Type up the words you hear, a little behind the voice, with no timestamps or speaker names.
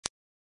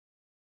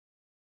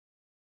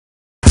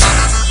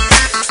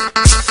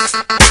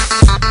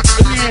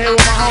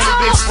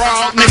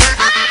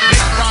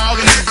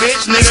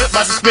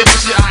about to spit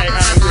this shit. I ain't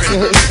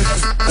ready.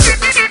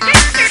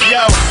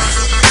 Yo,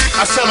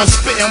 I tell them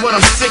spitting what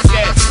I'm sick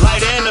at.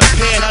 Lighter in the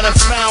pen, I done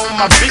found with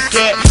my big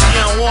cat. You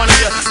don't want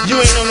it,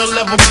 you ain't on the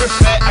level grip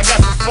at. I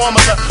got the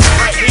formula,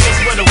 right here's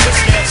where the whip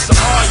at. So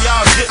all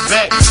y'all get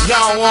back,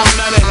 y'all don't want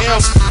none of him.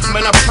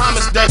 Man, I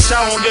promise that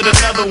y'all won't get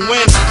another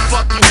win.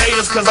 Fuck you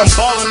haters, cause I'm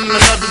ballin' in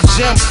another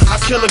gym. I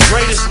kill the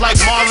greatest like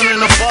Marlon in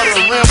the butter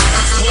rim.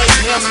 Play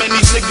him and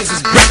these niggas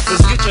is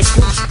breakfast. Get your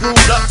crew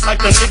screwed up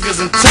like the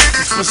niggas in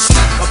Texas.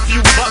 For a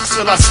few bucks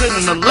till I sit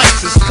in the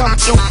Lexus. Come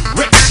through,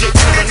 wreck shit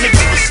till the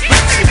niggas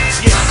respect it.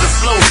 Yeah, the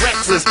flow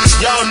reckless,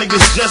 y'all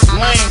niggas just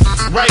lame.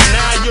 Right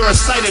now you're a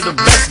sight of the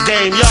best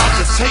game. Y'all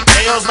can take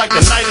L's like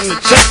a night in the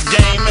chess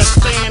game. And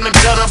stay in the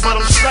gutter, but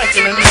I'm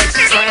striking the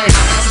next frame.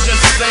 I'm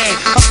just saying,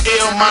 I'm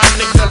ill, my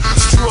nigga.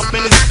 Drew up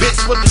in this bitch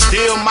with the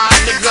deal, my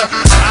nigga.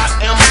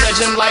 I am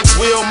legend like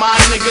Will, my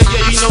nigga.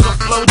 Yeah, you know the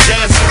flow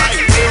jazz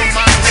like Will,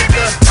 my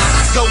nigga.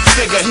 Go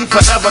figure, he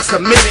forever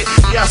committed.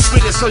 Yeah, I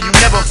spit it so you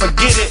never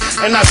forget it.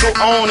 And I go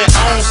on and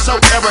on, so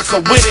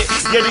Erica with it.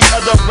 Yeah, the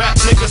other rap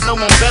niggas know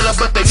I'm better,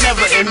 but they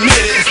never admit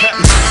it.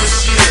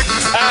 Shit,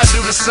 I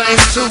do the same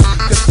too.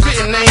 Cause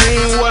spitting ain't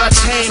even what I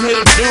came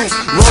here to do.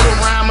 Wrote a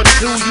rhyme or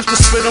two, used to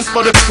spit them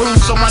for the crew.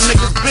 So my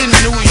niggas been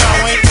new,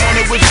 y'all ain't on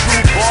it with you,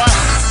 boy.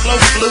 Flow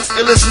flute,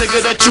 illest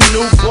nigga that you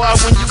knew, boy.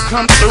 When you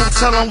come through,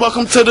 tell them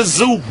welcome to the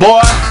zoo,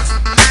 boy.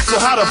 So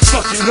how the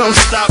fuck you gonna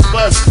stop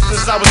us?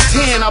 Since I was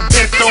 10, I've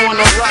been throwing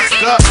a rock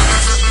up.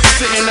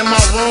 Sitting in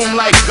my room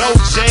like go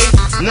Jay.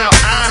 Now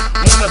I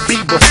wanna be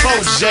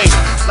before Jay.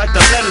 Like the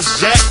letters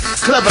Jack,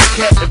 clever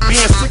cat. If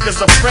being sick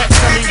is a frat,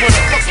 tell me where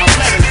the fuck my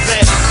letters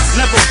at.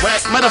 Never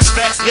whack, matter of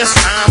fact, yes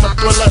I'm a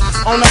thriller.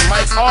 On the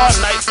mic all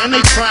night, and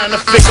they trying to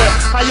figure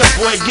how your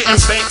boy getting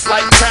banked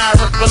like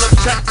Tyra Phillip.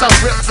 Tracks I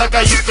rip like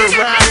I used to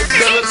ride with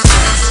Billups.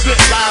 Spit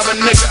live a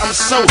nigga, I'm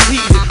so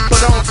heated. Put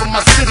on for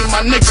my city,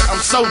 my nigga,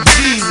 I'm so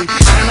Jeezy.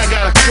 And I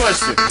got a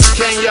question,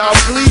 can y'all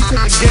please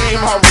take the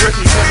game off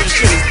Ricky, cause this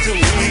shit is too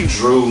easy.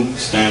 D.R.E.W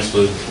stands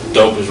for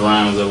dopest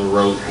rhymes ever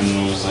wrote, you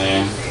know what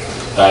I'm saying?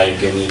 Like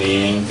getting it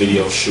in,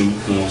 video shoot,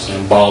 you know what I'm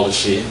saying? Ball of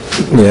shit.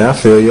 Yeah, I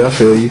feel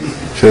you.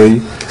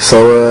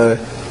 So,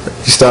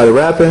 you started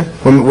rapping?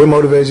 What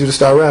motivated you to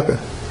start rapping?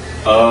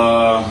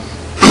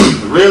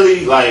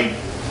 Really, like,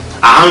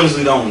 I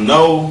honestly don't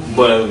know,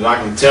 but if I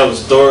can tell the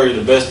story,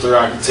 the best story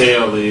I can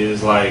tell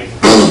is like,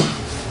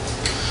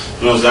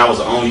 you know what I'm saying, I was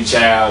the only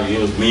child. It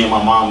was me and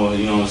my mama,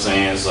 you know what I'm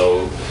saying?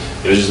 So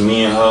it was just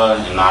me and her,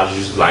 and I was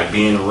just like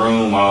be in the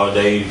room all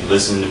day,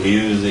 listening to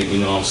music, you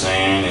know what I'm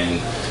saying?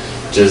 And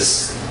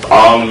just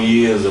all them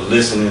years of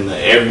listening to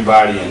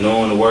everybody and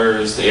knowing the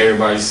words to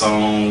everybody's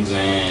songs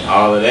and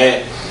all of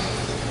that.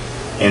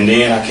 And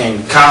then I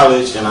came to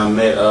college and I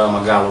met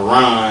my guy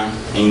LaRon,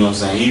 and you know what I'm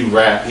saying, he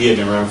rapped, he had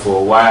been rapping for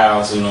a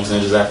while, so you know what I'm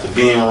saying, just after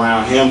being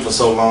around him for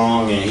so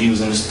long, and he was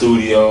in the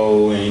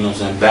studio and you know what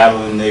I'm saying,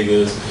 battling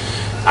niggas,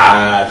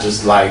 I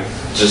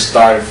just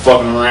started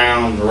fucking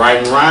around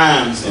writing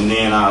rhymes, and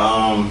then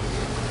I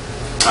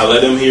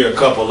let him hear a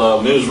couple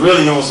of them. It was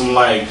really on some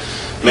like,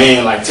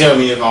 man, like tell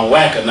me if I'm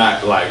whack or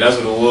not, like that's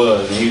what it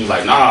was. And he was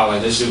like, nah,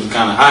 like this shit was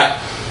kind of hot.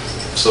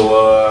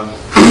 So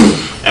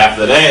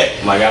after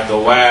that, like after a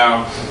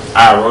while,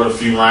 I wrote a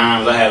few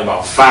rhymes. I had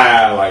about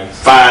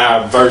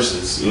five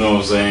verses, you know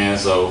what I'm saying?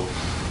 So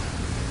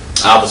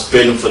I was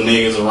spitting for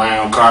niggas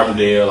around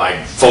Carbondale,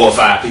 like 4 or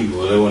 5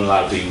 people. There wasn't a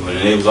lot of people, and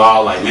it was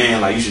all like,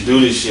 man, like you should do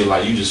this shit.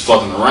 Like you just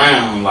fucking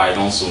around, like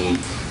on some,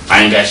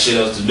 I ain't got shit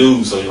else to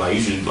do, so like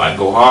you should like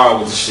go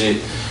hard with the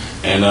shit.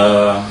 And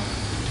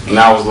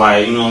I was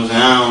like, you know what I'm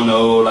saying, I don't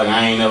know, like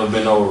I ain't never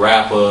been no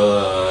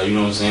rapper, you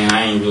know what I'm saying,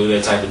 I ain't really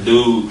that type of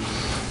dude.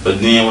 But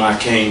then when I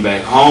came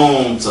back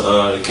home to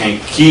the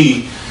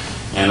Kankakee,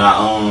 and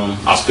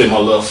I spit my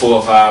little 4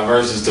 or 5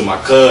 verses to my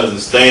cousin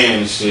Stan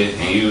and shit,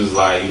 and he was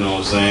like, you know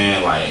what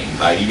I'm saying,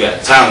 like you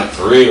got talent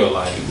for real,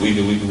 like we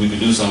could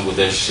do something with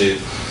that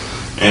shit.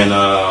 And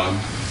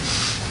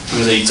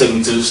he took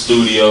me to the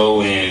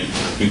studio and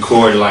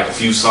recorded like a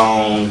few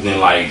songs, and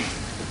like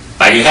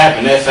it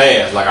happened that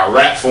fast. Like I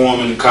rapped for him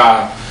in the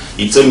car,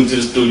 he took me to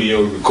the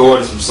studio,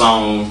 recorded some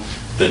songs.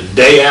 The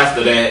day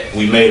after that,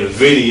 we made a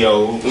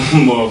video,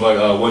 more of like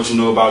What You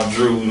Know About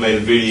Drew. We made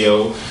a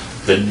video.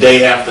 The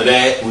day after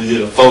that, we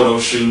did a photo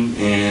shoot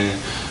and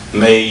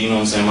made, you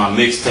know what I'm saying, my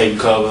mixtape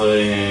cover,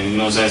 and you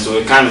know what I'm saying. So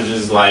it kind of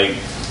just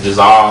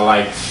all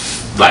like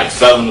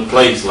fell into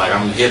place. Like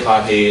I'm a hip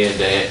hop head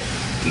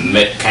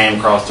that came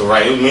across the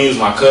right. It means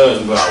my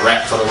cousin, but I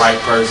rap for the right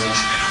person.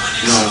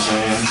 You know what I'm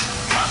saying.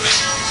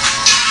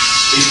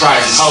 These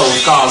probably some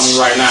hoes calling me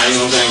right now, you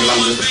know what I'm saying, because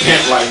I'm just a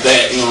pimp like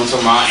that, you know what I'm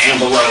talking about,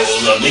 Amber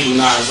Rose or Nicki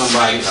Minaj or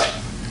somebody. Like,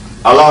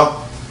 hello?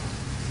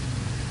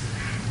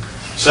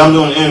 So I'm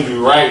doing an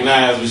interview right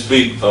now as we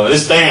speak.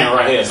 This Stan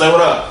right here. Say what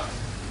up.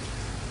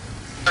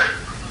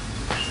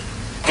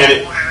 Can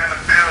it?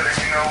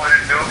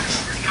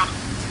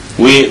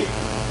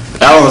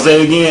 I want to say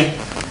it again.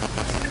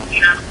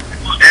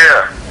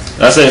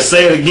 Yeah. I said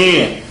say it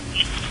again.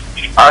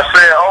 I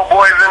said, oh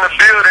boy's in the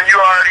building, you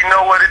already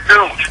know what it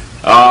do.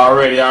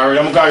 Already. I'm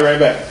gonna call you right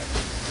back.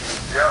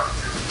 Yeah.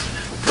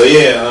 But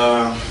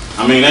yeah,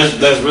 I mean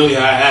that's really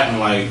how it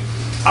happened. Like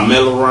I met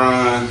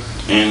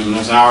LeBron, and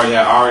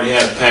I already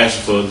had a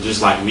passion for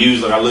just like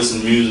music. I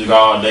listen to music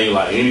all day.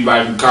 Like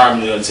anybody from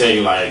Carbon will tell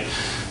you, like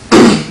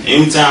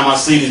anytime I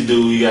see this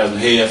dude, he got some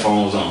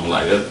headphones on.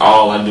 Like that's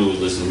all I do is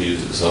listen to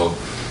music. So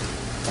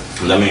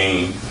I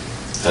mean,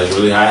 that's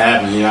really how it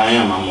happened. Here I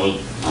am. I'm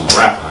a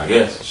rapper, I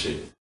guess.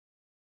 Shit.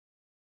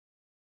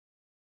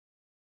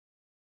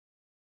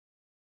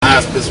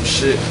 I spit some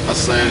shit. I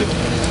said,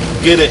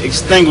 get an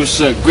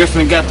extinguisher.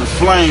 Griffin got the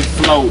flame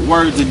flow.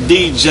 Word to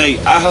DJ.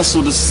 I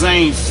hustle the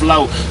same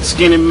flow.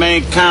 Skinny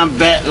man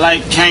combat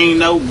like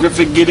Kano.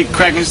 Griffin get it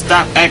cracking.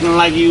 Stop acting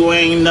like you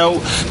ain't know.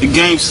 The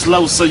game's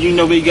slow, so you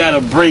know we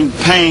gotta bring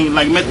pain.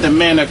 Like met the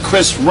man of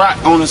Chris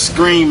Rock on the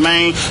screen,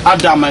 man. I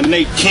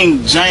dominate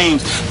King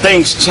James.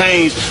 Things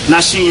change. Now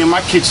she in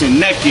my kitchen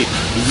naked.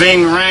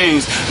 Ving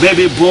rings.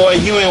 Baby boy,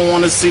 you ain't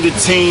wanna see the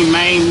team,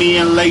 man. Me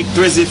and Late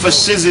Drizzy for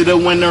Shizzy to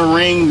win the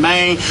ring,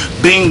 man.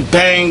 Bing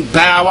bang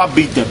bow. I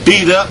beat the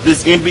beat up.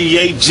 This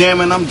NBA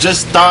jamming, I'm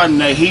just starting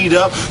to heat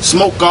up.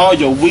 Smoke all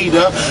your weed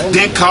up,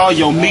 then call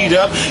your meet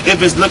up.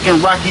 If it's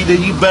looking rocky,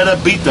 then you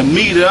better beat the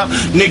meat up.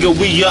 Nigga,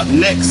 we up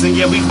next, and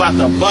yeah, we about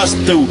to bust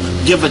through.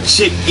 Give a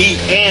chick eat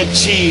and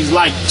cheese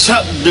like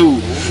Chuck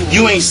do.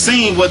 You ain't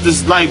seen what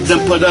this life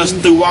done put us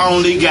through. I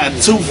only got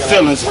two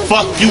feelings.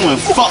 Fuck you and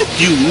fuck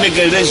you,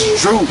 nigga,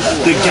 that's Drew.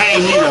 The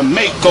game need a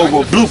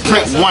makeover.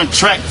 Blueprint 1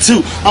 track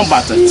 2. I'm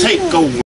about to take over.